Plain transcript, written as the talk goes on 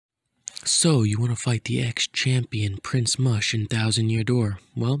So, you want to fight the ex-champion Prince Mush in Thousand Year Door?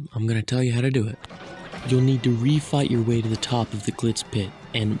 Well, I'm gonna tell you how to do it. You'll need to refight your way to the top of the Glitz Pit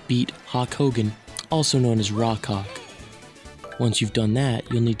and beat Hawk Hogan, also known as Rock Hawk. Once you've done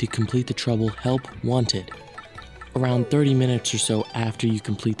that, you'll need to complete the trouble Help Wanted. Around 30 minutes or so after you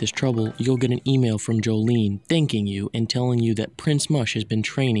complete this trouble, you'll get an email from Jolene thanking you and telling you that Prince Mush has been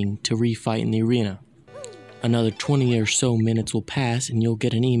training to refight in the arena. Another 20 or so minutes will pass and you'll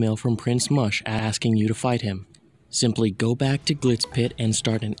get an email from Prince Mush asking you to fight him. Simply go back to Glitz Pit and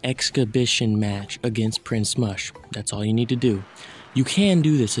start an exhibition match against Prince Mush. That's all you need to do. You can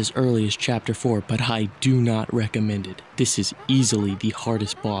do this as early as Chapter 4, but I do not recommend it. This is easily the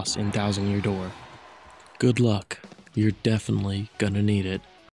hardest boss in Thousand Year Door. Good luck. You're definitely gonna need it.